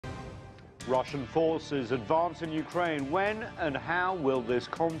Russian forces advance in Ukraine. When and how will this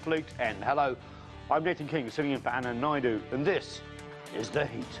conflict end? Hello, I'm Nathan King, sitting in for Anna Naidu, and this is The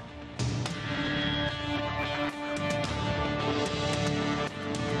Heat.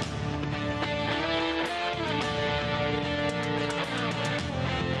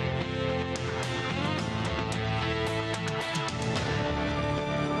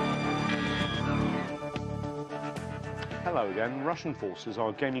 Hello again. Russian forces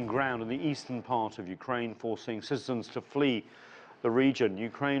are gaining ground in the eastern part of Ukraine, forcing citizens to flee the region.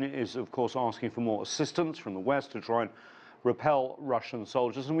 Ukraine is, of course, asking for more assistance from the West to try and repel Russian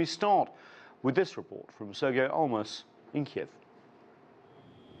soldiers. And we start with this report from Sergio Olmos in Kyiv.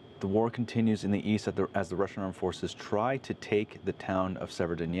 The war continues in the east as the Russian armed forces try to take the town of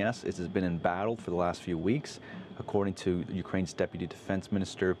Severodonetsk. It has been in battle for the last few weeks. According to Ukraine's deputy defense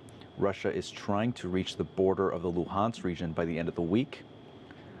minister, Russia is trying to reach the border of the Luhansk region by the end of the week.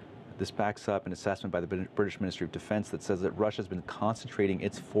 This backs up an assessment by the British Ministry of Defense that says that Russia has been concentrating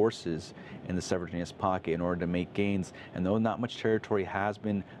its forces in the Severodonetsk pocket in order to make gains. And though not much territory has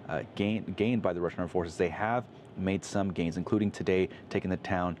been gained by the Russian armed forces, they have made some gains, including today taking the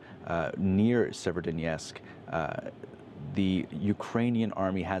town near Severodonetsk. The Ukrainian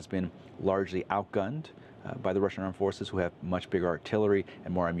army has been largely outgunned by the Russian armed forces, who have much bigger artillery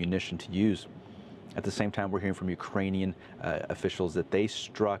and more ammunition to use. At the same time, we're hearing from Ukrainian officials that they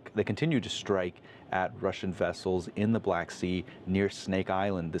continue to strike at Russian vessels in the Black Sea near Snake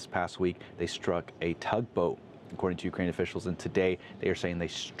Island. This past week, they struck a tugboat, according to Ukrainian officials, and today they are saying they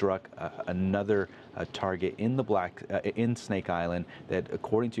struck another target in the in Snake Island that,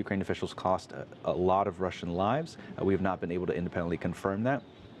 according to Ukrainian officials, cost a lot of Russian lives. We have not been able to independently confirm that.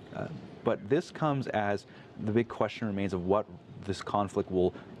 But this comes as the big question remains of what this conflict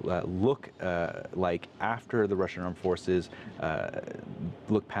will look like after the Russian armed forces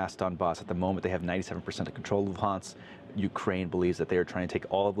look past Donbass. At the moment, they have 97% of control of Luhansk. Ukraine believes that they are trying to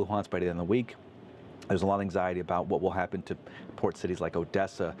take all of Luhansk by the end of the week. There's a lot of anxiety about what will happen to port cities like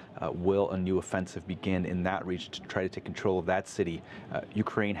Odessa. Will a new offensive begin in that region to try to take control of that city?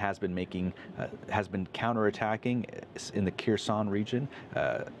 Ukraine has been counterattacking in the Kherson region,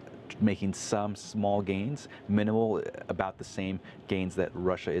 making some small gains, minimal, about the same gains that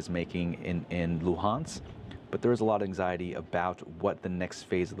Russia is making in Luhansk. But there is a lot of anxiety about what the next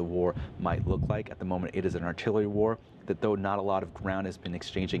phase of the war might look like. At the moment, it is an artillery war, that though not a lot of ground has been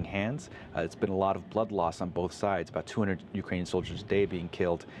exchanging hands, it's been a lot of blood loss on both sides, about 200 Ukrainian soldiers a day being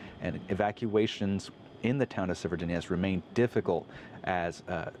killed, and evacuations in the town of Severodonetsk remain difficult as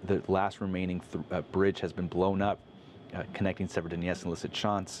the last remaining bridge has been blown up, connecting Severodonetsk and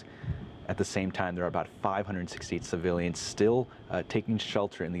Lysychansk. At the same time, there are about 568 civilians still taking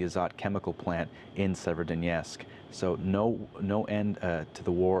shelter in the Azot chemical plant in Severodonetsk. So no end to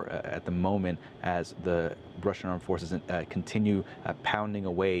the war at the moment as the Russian armed forces continue pounding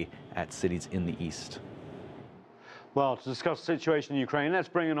away at cities in the east. Well, to discuss the situation in Ukraine, let's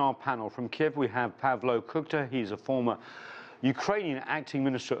bring in our panel. From Kyiv, we have Pavlo Kukhta. He's a former Ukrainian acting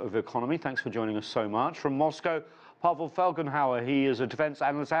minister of economy. Thanks for joining us so much. From Moscow, Pavel Felgenhauer. He is a defense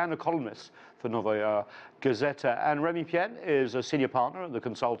analyst and a columnist for Novaya Gazeta. And Remi Piet is a senior partner at the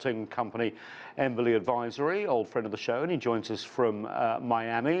consulting company Embellie Advisory, old friend of the show, and he joins us from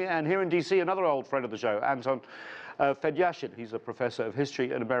Miami. And here in DC, another old friend of the show, Anton Fedyashin. He's a professor of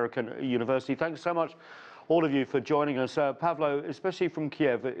history at American University. Thanks so much, all of you, for joining us. Pavlo, especially from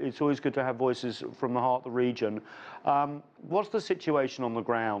Kiev, it's always good to have voices from the heart of the region. What's the situation on the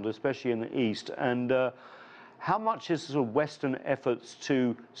ground, especially in the east? And how much is sort of Western efforts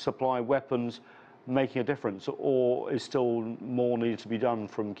to supply weapons making a difference, or is still more needed to be done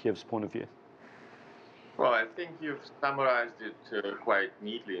from Kiev's point of view? Well, I think you've summarized it quite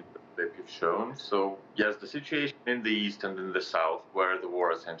neatly in the clip you've shown. So, yes, the situation in the east and in the south, where the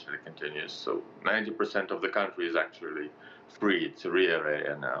war essentially continues. So 90% of the country is actually free. It's a real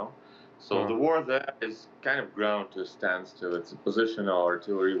area now. So the war there is kind of ground to a standstill. It's a positional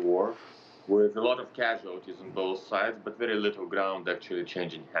artillery war with a lot of casualties on both sides, but very little ground actually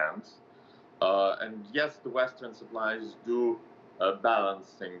changing hands. And yes, the Western supplies do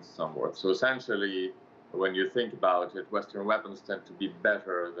balance things somewhat. So essentially, when you think about it, Western weapons tend to be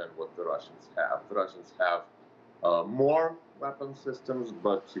better than what the Russians have. The Russians have more weapon systems,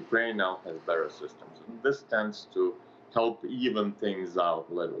 but Ukraine now has better systems. And this tends to help even things out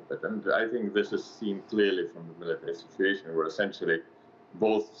a little bit. And I think this is seen clearly from the military situation, where essentially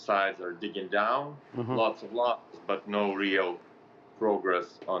both sides are digging down, lots of losses, but no real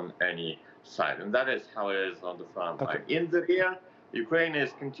progress on any side. And that is how it is on the front line. In the rear, Ukraine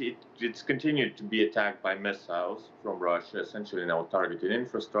it's continued to be attacked by missiles from Russia, essentially now targeting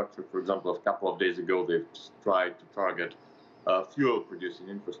infrastructure. For example, a couple of days ago, they've tried to target fuel-producing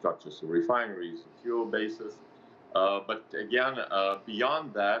infrastructure, so refineries, fuel bases. But again,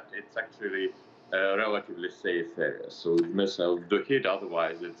 beyond that, it's actually a relatively safe area. So if missiles do hit,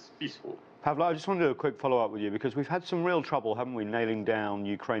 otherwise it's peaceful. Pavlo, I just want to do a quick follow-up with you because we've had some real trouble, haven't we, nailing down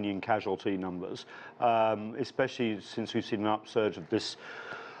Ukrainian casualty numbers, especially since we've seen an upsurge of this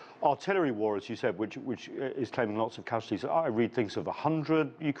artillery war, as you said, which is claiming lots of casualties. I read things of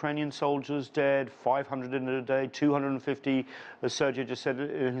 100 Ukrainian soldiers dead, 500 in a day, 250, as Sergio just said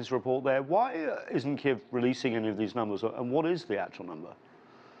in his report there. Why isn't Kyiv releasing any of these numbers, and what is the actual number?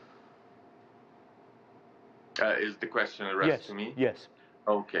 Is the question addressed to me? Yes.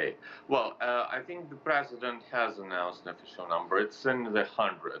 Okay. Well, I think the president has announced an official number. It's in the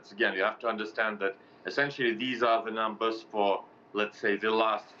hundreds. Again, you have to understand that essentially these are the numbers for, let's say, the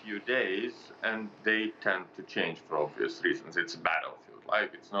last few days, and they tend to change for obvious reasons. It's a battlefield.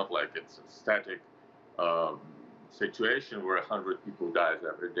 Like, it's not like it's a static situation where 100 people die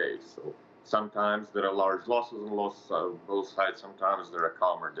every day. So sometimes there are large losses and losses on both sides. Sometimes there are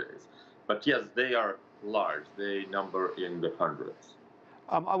calmer days. But yes, they are large. They number in the hundreds.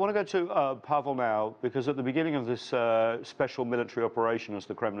 I want to go to Pavel now, because at the beginning of this special military operation, as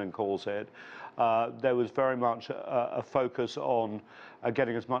the Kremlin calls it, there was very much a focus on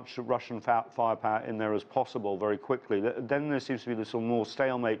getting as much Russian firepower in there as possible very quickly. Then there seems to be this more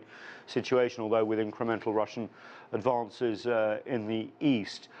stalemate situation, although with incremental Russian advances in the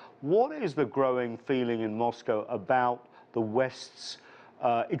east. What is the growing feeling in Moscow about the West's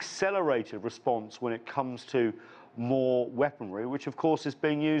accelerated response when it comes to more weaponry, which of course is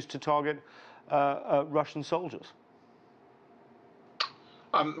being used to target Russian soldiers?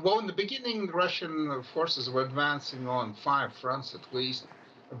 Well, in the beginning, Russian forces were advancing on 5 fronts at least,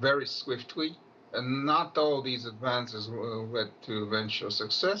 very swiftly. And not all these advances led to eventual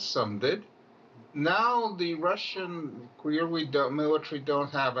success. Some did. Now the Russian military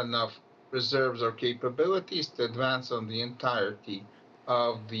don't have enough reserves or capabilities to advance on the entirety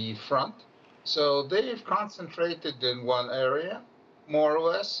of the front. So they've concentrated in one area, more or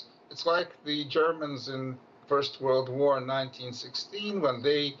less. It's like the Germans in First World War in 1916 when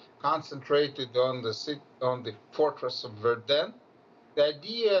they concentrated on the fortress of Verdun. The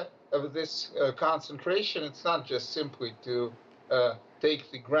idea of this concentration, it's not just simply to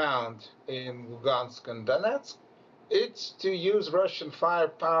take the ground in Lugansk and Donetsk. It's to use Russian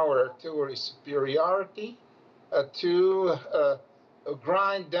firepower, artillery superiority to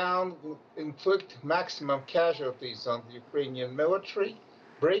grind down, inflict maximum casualties on the Ukrainian military,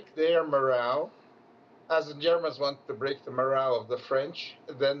 break their morale, as the Germans want to break the morale of the French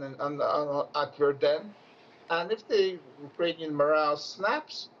then at Verdun. And if the Ukrainian morale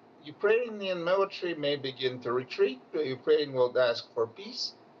snaps, Ukrainian military may begin to retreat. Ukraine will ask for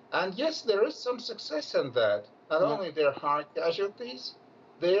peace. And yes, there is some success in that. Not only there are high casualties,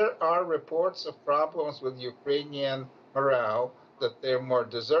 there are reports of problems with Ukrainian morale, that there are more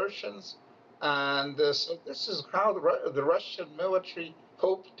desertions. And so this is how the Russian military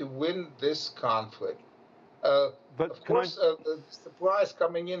hoped to win this conflict. But of course, the supplies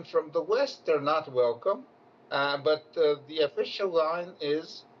coming in from the West are not welcome. But the official line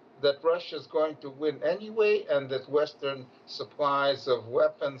is that Russia is going to win anyway, and that Western supplies of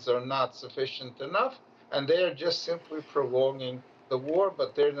weapons are not sufficient enough. And they are just simply prolonging the war,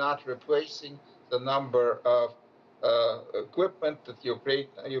 but they're not replacing the number of equipment that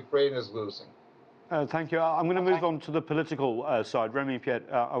Ukraine is losing. Thank you. I'm going to move on to the political side. Remi Piet,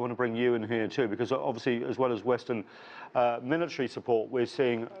 I want to bring you in here too, because obviously, as well as Western military support, we're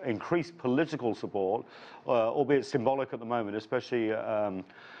seeing increased political support, albeit symbolic at the moment, especially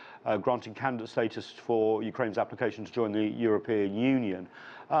granting candidate status for Ukraine's application to join the European Union.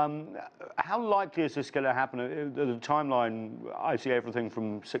 How likely is this going to happen? The timeline, I see everything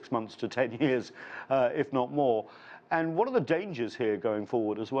from 6 months to 10 years, if not more. And what are the dangers here going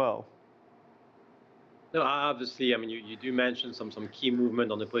forward as well? No, obviously, I mean, you do mention some key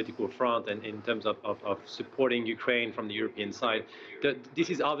movement on the political front and in terms of supporting Ukraine from the European side. This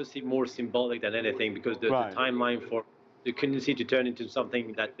is obviously more symbolic than anything, because the timeline for the candidacy to turn into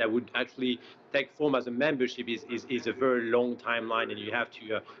something that would actually take form as a membership is a very long timeline, and you have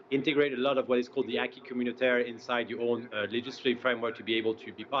to integrate a lot of what is called the acquis communautaire inside your own legislative framework to be able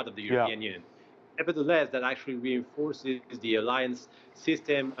to be part of the European Union. Nevertheless, that actually reinforces the alliance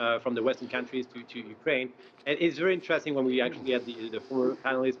system from the Western countries to Ukraine. And it's very interesting when we actually had the former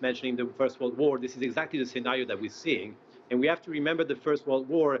panelists mentioning the First World War. This is exactly the scenario that we're seeing. And we have to remember the First World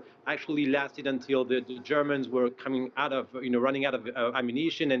War actually lasted until the Germans were coming out of, running out of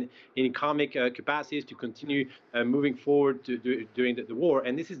ammunition and economic capacities to continue moving forward during the war.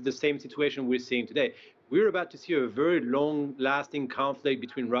 And this is the same situation we're seeing today. We're about to see a very long-lasting conflict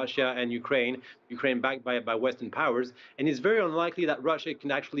between Russia and Ukraine backed by Western powers, and it's very unlikely that Russia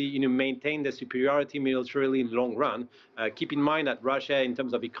can actually, maintain the superiority militarily in the long run. Keep in mind that Russia, in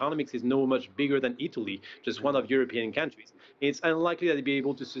terms of economics, is no much bigger than Italy, just one of European countries. It's unlikely that they'll be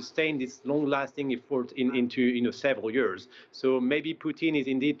able to sustain this long-lasting effort into several years. So maybe President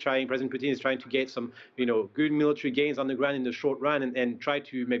Putin is trying to get some, good military gains on the ground in the short run, and try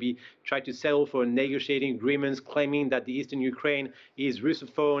to settle for negotiating agreements claiming that the eastern Ukraine is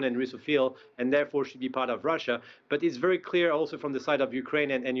Russophone and Russophile and therefore should be part of Russia. But it's very clear also from the side of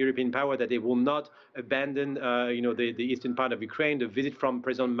Ukraine and European power that they will not abandon the eastern part of Ukraine. The visit from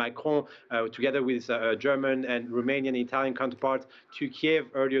President Macron together with German and Romanian and Italian counterparts to Kyiv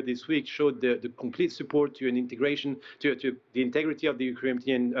earlier this week showed the complete support to an integration to the integrity of the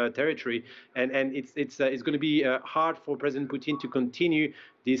Ukrainian territory, and it's going to be hard for President Putin to continue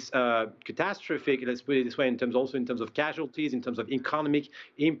this catastrophic, let's put it this way, in terms of casualties, in terms of economic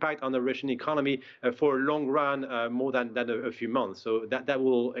impact on the Russian economy for a long run, more than a few months. So that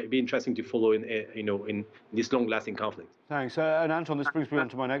will be interesting to follow in this long-lasting conflict. Thanks. And Anton, this brings me on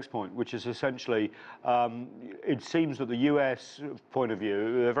to my next point, which is essentially, it seems that the US point of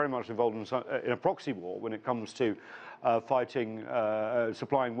view, they're very much involved in a proxy war when it comes to fighting,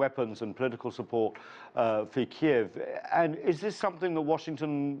 supplying weapons and political support for Kyiv. And is this something that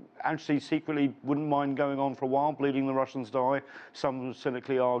Washington actually secretly wouldn't mind going on for a while, bleeding the Russians die? Some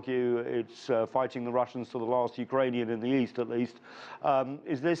cynically argue it's fighting the Russians to the last Ukrainian in the east, at least.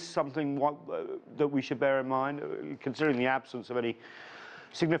 Is this something that we should bear in mind, considering the absence of any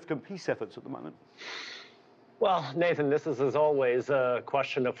significant peace efforts at the moment? Well, Nathan, this is, as always, a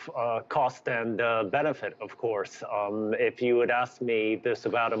question of cost and benefit, of course. If you had asked me this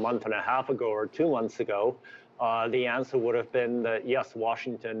about a month and a half ago or 2 months ago, the answer would have been that, yes,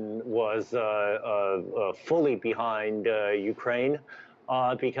 Washington was fully behind Ukraine,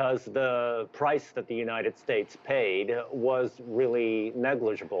 because the price that the United States paid was really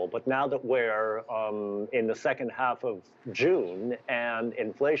negligible. But now that we're in the second half of June and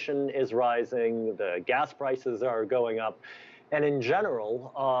inflation is rising, the gas prices are going up, and in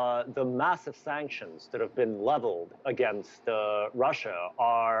general, the massive sanctions that have been leveled against Russia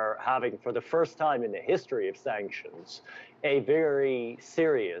are having, for the first time in the history of sanctions, a very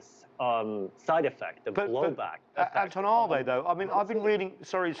serious side effect, a blowback. Anton, are they though? I mean, I've been reading.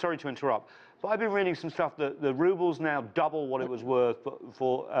 Sorry to interrupt, but I've been reading some stuff that the ruble's now double what it was worth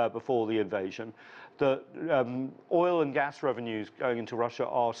before the invasion. The oil and gas revenues going into Russia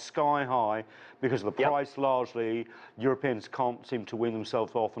are sky high because of the price. Largely, Europeans can't seem to win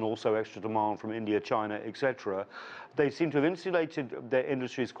themselves off, and also extra demand from India, China, etc. They seem to have insulated their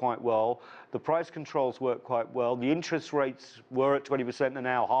industries quite well. The price controls work quite well. The interest rates were at 20% and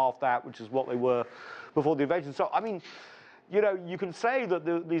now half that, which is what they were before the invasion. So, I mean, you can say that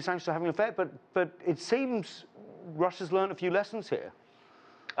these sanctions are having an effect, but it seems Russia's learned a few lessons here.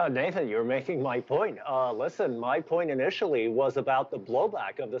 Nathan, you're making my point. Listen, my point initially was about the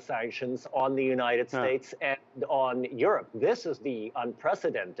blowback of the sanctions on the United States and on Europe. This is the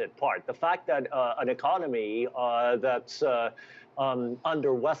unprecedented part. The fact that an economy that's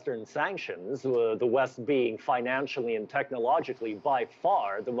under Western sanctions, the West being financially and technologically by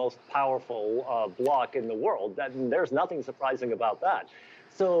far the most powerful bloc in the world, there's nothing surprising about that.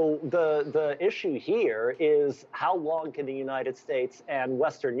 So the issue here is how long can the United States and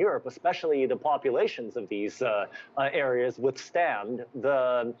Western Europe, especially the populations of these areas, withstand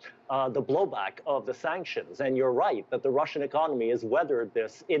the blowback of the sanctions? And you're right that the Russian economy has weathered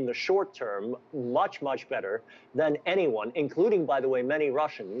this in the short term much, much better than anyone, including, by the way, many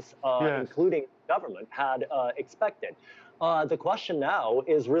Russians, including the government, had expected. The question now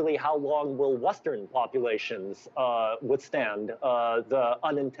is really how long will Western populations withstand the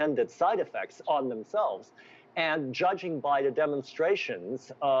unintended side effects on themselves? And judging by the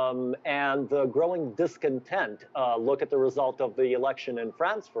demonstrations and the growing discontent, look at the result of the election in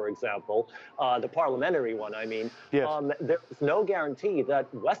France, for example, the parliamentary one, I mean, there's no guarantee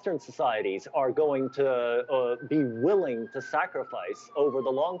that Western societies are going to be willing to sacrifice over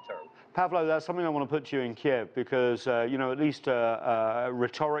the long term. Pavlo, that's something I want to put to you in Kiev because, at least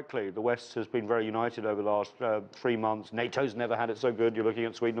rhetorically, the West has been very united over the last 3 months. NATO's never had it so good. You're looking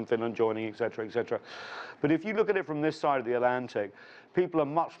at Sweden and Finland joining, et cetera, et cetera. But if you look at it from this side of the Atlantic, people are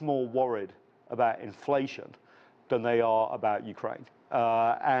much more worried about inflation than they are about Ukraine.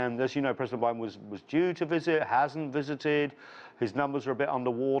 And as you know, President Biden was due to visit, hasn't visited. His numbers are a bit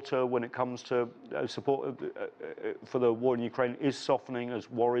underwater when it comes to support for the war in Ukraine is softening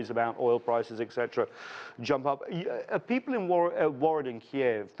as worries about oil prices, etc., jump up. Are people worried in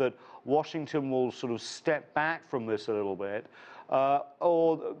Kyiv that Washington will sort of step back from this a little bit,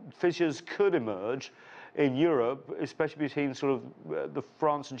 or fissures could emerge in Europe, especially between sort of the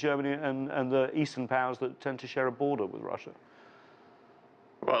France and Germany and the Eastern powers that tend to share a border with Russia?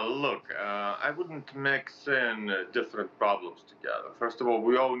 Well, look, I wouldn't mix in different problems together. First of all,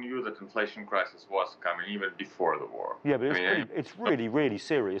 we all knew that inflation crisis was coming even before the war. Yeah, but it's really, really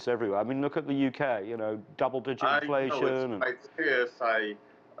serious everywhere. I mean, look at the UK, you know, double-digit inflation. I know it's quite serious.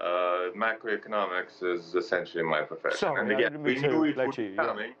 Macroeconomics is essentially my profession. Sorry, and again, we knew it would be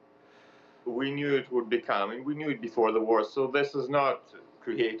coming. Yeah. We knew it would be coming. We knew it before the war, so this is not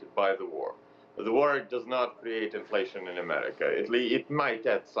created by the war. The war does not create inflation in America. It might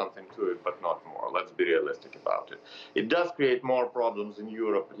add something to it, but not more. Let's be realistic about it. It does create more problems in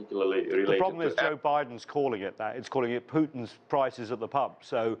Europe, particularly related to... The problem is Joe Biden's calling it that. It's calling it Putin's prices at the pump.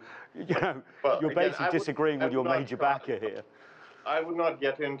 So, you know, well, you're basically disagreeing with your major backer here. I would not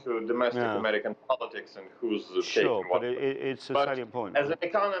get into domestic American politics and who's taking what. But it's a salient point. As an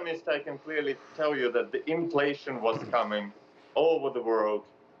economist, I can clearly tell you that the inflation was coming all over the world.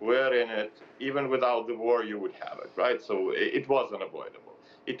 We're in it. Even without the war, you would have it, right? So it was unavoidable.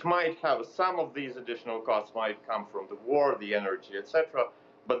 It might have some of these additional costs might come from the war, the energy, etc.,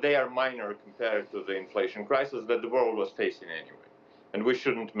 but they are minor compared to the inflation crisis that the world was facing anyway. And we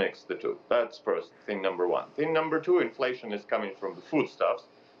shouldn't mix the two. That's first, thing number one. Thing number two, inflation is coming from the foodstuffs,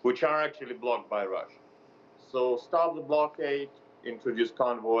 which are actually blocked by Russia. So stop the blockade, introduce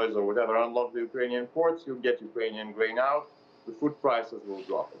convoys or whatever, unlock the Ukrainian ports, you get Ukrainian grain out, the food prices will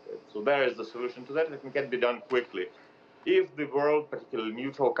drop a bit. So there is the solution to that. It can be done quickly if the world, particularly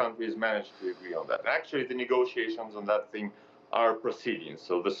neutral countries, manage to agree on that. Actually, the negotiations on that thing are proceeding,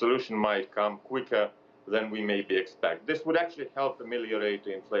 so the solution might come quicker than we maybe expect. This would actually help ameliorate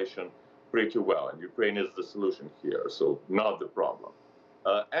the inflation pretty well, and Ukraine is the solution here, so not the problem.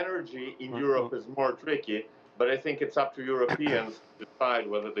 Energy in Europe is more tricky, but I think it's up to Europeans to decide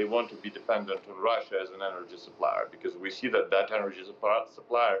whether they want to be dependent on Russia as an energy supplier, because we see that that energy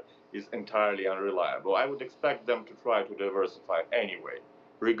supplier is entirely unreliable. I would expect them to try to diversify anyway,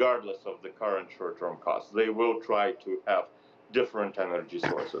 regardless of the current short-term costs. They will try to have different energy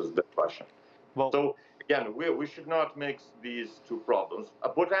sources than Russia. Well, so again, we should not mix these two problems.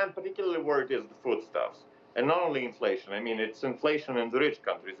 What I'm particularly worried is the foodstuffs. And not only inflation. I mean, it's inflation in the rich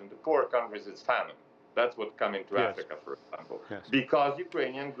countries. In the poor countries, it's famine. That's what's coming to Africa, for example. Because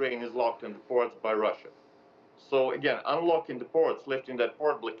Ukrainian grain is locked in the ports by Russia. So again, unlocking the ports, lifting that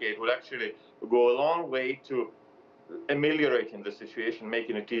port blockade would actually go a long way to ameliorating the situation,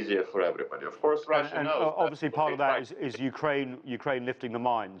 making it easier for everybody. Of course, Russia knows. Obviously, part of that is Ukraine lifting the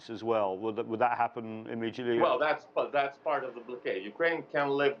mines as well. Would that happen immediately? Well, that's part of the blockade. Ukraine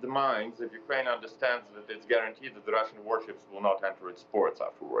can lift the mines if Ukraine understands that it's guaranteed that the Russian warships will not enter its ports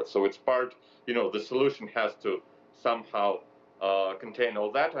afterwards. So it's part, you know, the solution has to somehow contain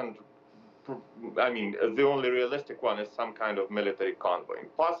all that. And I mean, the only realistic one is some kind of military convoy,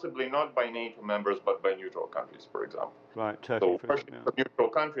 possibly not by NATO members, but by neutral countries, for example. Right, Turkey. So for neutral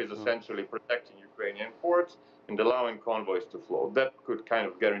countries, essentially protecting Ukrainian ports and allowing convoys to flow. That could kind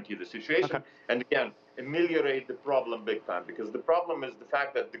of guarantee the situation. And again, ameliorate the problem big time, because the problem is the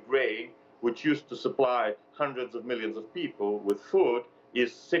fact that the grain, which used to supply hundreds of millions of people with food,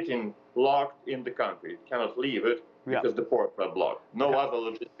 is sitting locked in the country. It cannot leave it. Because the ports are blocked. No other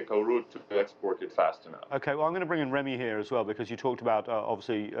logistical route to export it fast enough. Okay, well, I'm going to bring in Remi here as well, because you talked about,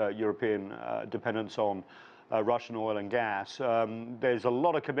 obviously, European dependence on Russian oil and gas. There's a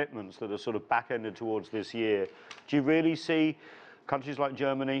lot of commitments that are sort of back-ended towards this year. Do you really see countries like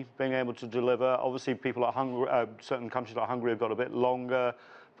Germany being able to deliver? Obviously, people like Hungary, certain countries like Hungary have got a bit longer,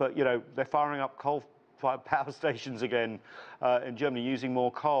 but, you know, they're firing up coal power stations again in Germany, using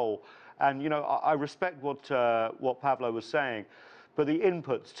more coal. And, you know, I respect what Pavlo was saying, but the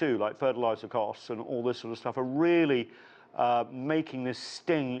inputs too, like fertilizer costs and all this sort of stuff, are really making this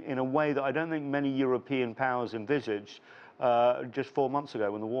sting in a way that I don't think many European powers envisaged just 4 months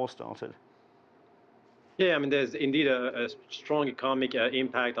ago when the war started. Yeah, I mean, there's indeed a strong economic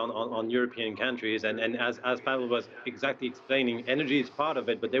impact on European countries, and as Pavel was exactly explaining, energy is part of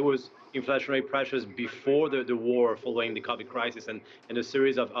it, but there was inflationary pressures before the war, following the COVID crisis, and a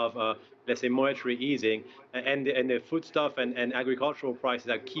series of let's say monetary easing, and the foodstuff and agricultural prices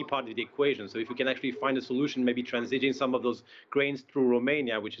are a key part of the equation. So if we can actually find a solution, maybe transiting some of those grains through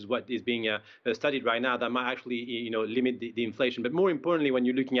Romania, which is what is being studied right now, that might actually limit the inflation. But more importantly, when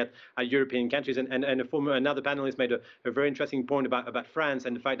you're looking at European countries, and another panelist made a very interesting point about France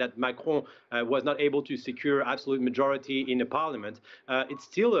and the fact that Macron was not able to secure absolute majority in the parliament. It's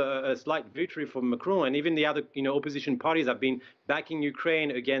still a slight victory for Macron, and even the other opposition parties have been backing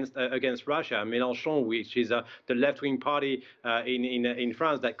Ukraine against Russia. Mélenchon, which is the left-wing party in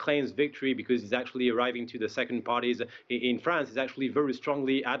France that claims victory because it's actually arriving to the second parties in France, is actually very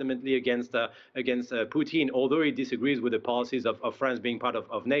strongly, adamantly against Putin, although he disagrees with the policies of France being part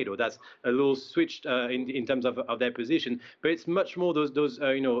of NATO. That's a little switched in terms of their position, but it's much more those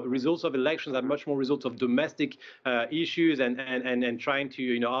results of elections are much more results of domestic issues and trying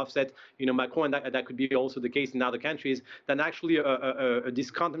to offset Macron, and that could be also the case in other countries, than actually a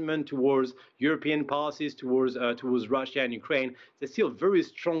discontentment towards European policies towards Russia and Ukraine. There's still very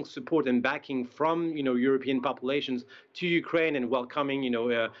strong support and backing from European populations to Ukraine and welcoming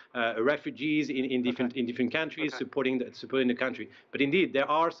refugees in different countries, supporting the country. But indeed, there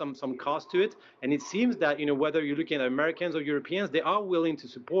are some costs to it, and it seems that whether you're looking at Americans or Europeans, they are willing to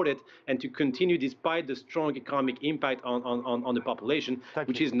support it and to continue despite the strong economic impact on the population,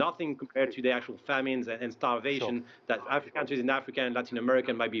 which is nothing compared to the actual famines and starvation that countries in Africa and Latin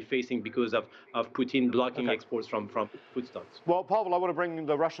America might be facing because of Putin blocking exports from foodstuffs. Well, Pavel, I want to bring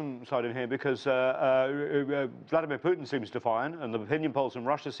the Russian side in here because Vladimir Putin seems defiant, and the opinion polls in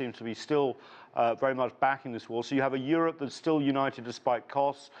Russia seem to be still very much backing this war. So you have a Europe that's still united despite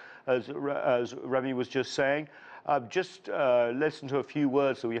costs, as Remi was just saying. Just listen to a few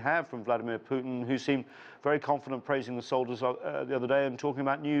words that we have from Vladimir Putin, who seemed very confident, praising the soldiers the other day and talking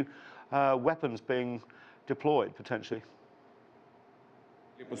about new weapons being deployed, potentially.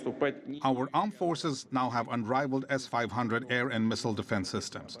 Our armed forces now have unrivaled S-500 air and missile defense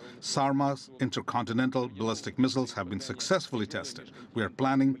systems. Sarmas intercontinental ballistic missiles have been successfully tested. We are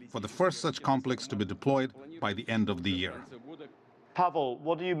planning for the first such complex to be deployed by the end of the year. Pavel,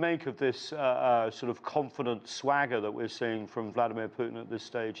 what do you make of this sort of confident swagger that we're seeing from Vladimir Putin at this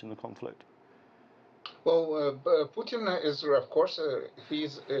stage in the conflict? Well, Putin is, of course,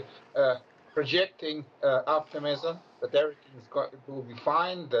 he's projecting optimism that everything will be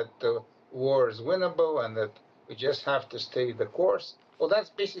fine, that the war is winnable, and that we just have to stay the course. Well,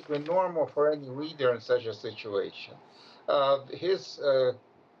 that's basically normal for any leader in such a situation. His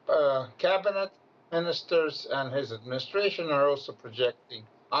cabinet ministers and his administration are also projecting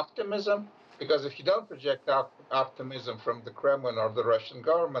optimism, because if you don't project optimism from the Kremlin or the Russian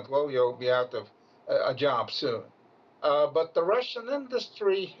government, well, you'll be out of a job soon. But the Russian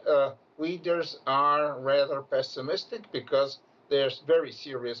industry leaders are rather pessimistic because there's very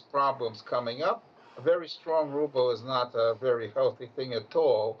serious problems coming up. A very strong ruble is not a very healthy thing at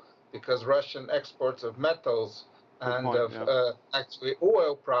all, because Russian exports of metals and actually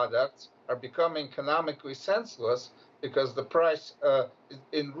oil products are becoming economically senseless, because the price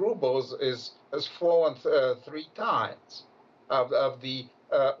in rubles has fallen 3 times of the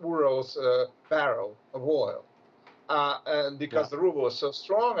Urals barrel of oil. And because the ruble is so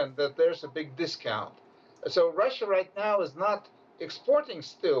strong and that there's a big discount. So Russia right now is not exporting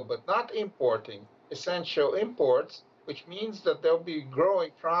still, but not importing essential imports, which means that there'll be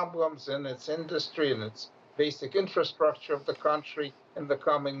growing problems in its industry and its basic infrastructure of the country in the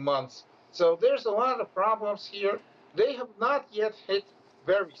coming months. So there's a lot of problems here. They have not yet hit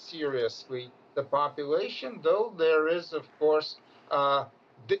very seriously the population, though there is, of course,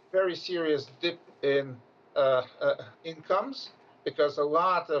 very serious dip in incomes, because a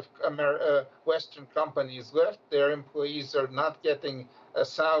lot of Western companies left. Their employees are not getting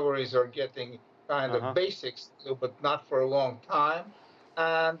salaries, or getting kind of basics, but not for a long time.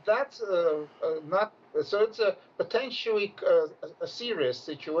 And that's not, so it's a potentially a serious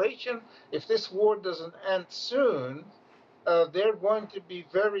situation. If this war doesn't end soon, there are going to be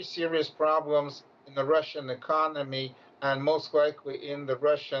very serious problems in the Russian economy, and most likely in the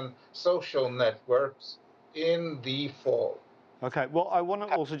Russian social networks in the fall. Okay, well, I want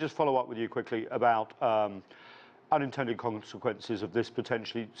to also just follow up with you quickly about unintended consequences of this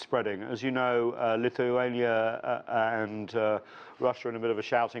potentially spreading. As you know, Lithuania and Russia are in a bit of a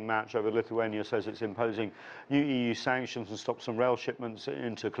shouting match over. Lithuania says it's imposing new EU sanctions and stopped some rail shipments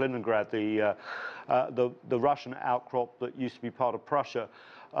into Kaliningrad, the Russian outcrop that used to be part of Prussia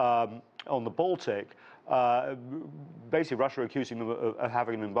on the Baltic. Basically, Russia accusing them of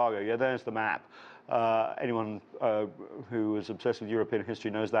having an embargo. Yeah, there's the map. Anyone who is obsessed with European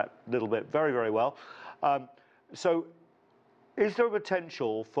history knows that little bit very, very well. So is there a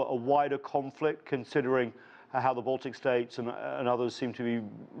potential for a wider conflict, considering how the Baltic states and others seem to be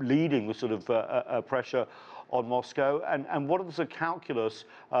leading the sort of pressure on Moscow? And what is the calculus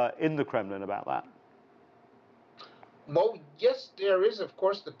in the Kremlin about that? Well, yes, there is, of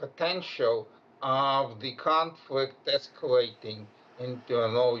course, the potential of the conflict escalating into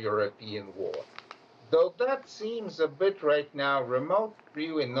an all-European war. Though that seems a bit right now remote,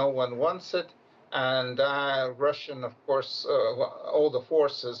 really no one wants it. And Russian, of course, all the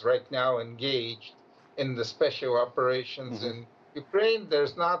forces right now engaged in the special operations in Ukraine,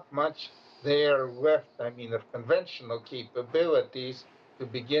 there's not much there left, I mean, of conventional capabilities to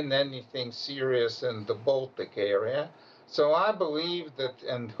begin anything serious in the Baltic area. So I believe that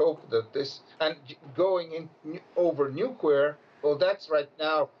and hope that this, and going in over nuclear, well, that's right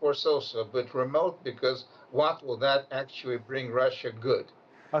now, of course, also a bit remote, because what will that actually bring Russia good?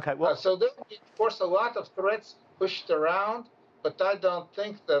 Okay, well, so there will be, of course, a lot of threats pushed around, but I don't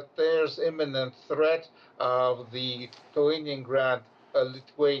think that there's imminent threat of the Kaliningrad,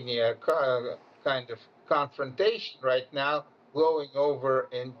 Lithuania kind of confrontation right now, blowing over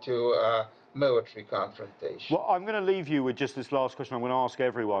into military confrontation. Well, I'm going to leave you with just this last question. I'm going to ask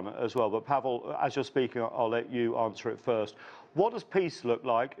everyone as well. But Pavel, as you're speaking, I'll let you answer it first. What does peace look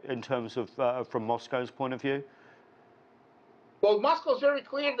like in terms of from Moscow's point of view? Well, Moscow is very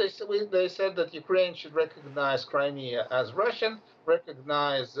clear. They said that Ukraine should recognize Crimea as Russian,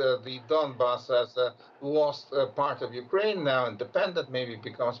 recognize the Donbass as a lost part of Ukraine, now independent, maybe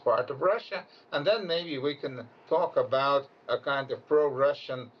becomes part of Russia, and then maybe we can talk about a kind of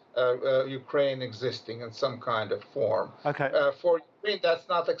pro-Russian Ukraine existing in some kind of form. Okay. For Ukraine, that's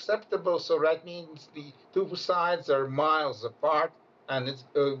not acceptable, so that means the two sides are miles apart, and it's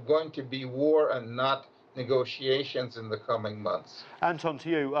going to be war and not negotiations in the coming months. Anton, to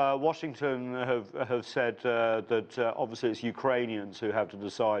you, Washington have said that obviously it's Ukrainians who have to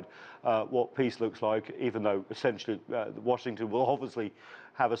decide what peace looks like, even though essentially Washington will obviously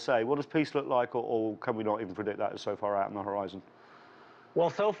have a say. What does peace look like, or can we not even predict that so far out on the horizon? Well,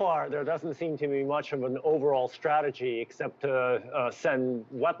 so far, there doesn't seem to be much of an overall strategy except to send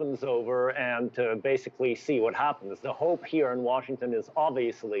weapons over and to basically see what happens. The hope here in Washington is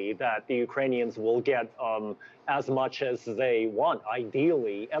obviously that the Ukrainians will get as much as they want,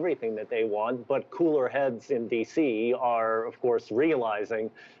 ideally everything that they want, but cooler heads in D.C. are, of course, realizing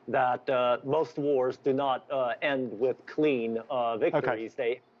that most wars do not end with clean victories.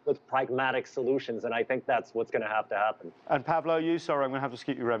 Okay. They with pragmatic solutions, and I think that's what's going to happen. And Pavlo, sorry, I'm going to have to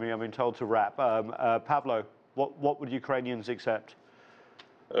skip you, Remi. I've been told to wrap. Pavlo, what would Ukrainians accept?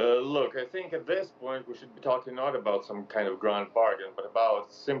 Look, I think at this point we should be talking not about some kind of grand bargain, but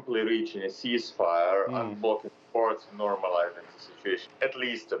about simply reaching a ceasefire, unblocking ports, and normalizing the situation, at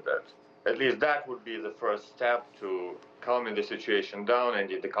least a bit. At least that would be the first step to calming the situation down and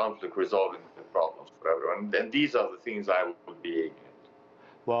the conflict, resolving the problems for everyone. And these are the things I would be aiming at.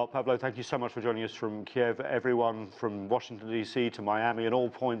 Well, Pavlo, thank you so much for joining us from Kyiv. Everyone from Washington, D.C. to Miami and all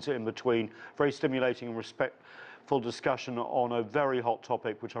points in between. Very stimulating and respectful discussion on a very hot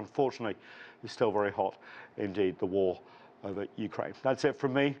topic, which unfortunately is still very hot indeed, the war over Ukraine. That's it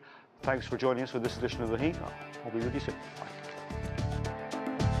from me. Thanks for joining us for this edition of The Heat. I'll be with you soon. Bye.